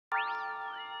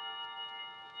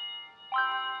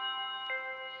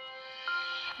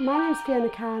My name's Fiona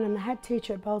Khan. I'm the head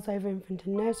teacher at Bolsover Infant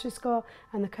and Nursery School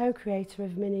and the co-creator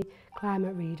of Mini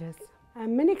Climate Readers.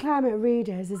 Mini Climate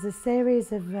Readers is a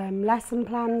series of lesson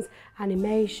plans,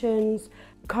 animations,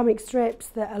 comic strips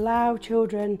that allow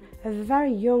children of a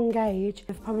very young age,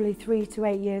 of probably 3 to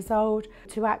 8 years old,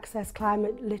 to access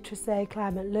climate literacy,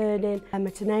 climate learning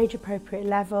at an age-appropriate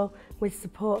level with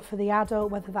support for the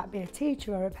adult, whether that be a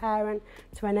teacher or a parent,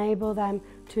 to enable them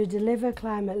to deliver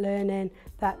climate learning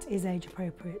that is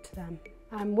age-appropriate to them.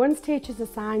 Once teachers are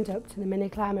signed up to the Mini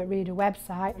Climate Reader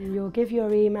website, you'll give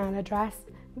your email address.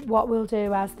 What we'll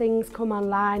do as things come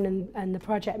online and the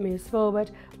project moves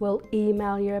forward, we'll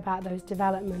email you about those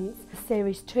developments.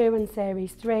 Series 2 and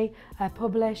Series 3 are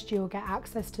published. You'll get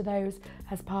access to those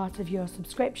as part of your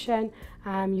subscription.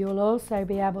 You'll also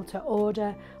be able to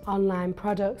order online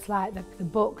products like the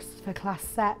books for class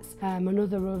sets and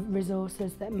other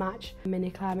resources that match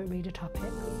Mini Climate Reader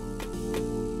topics.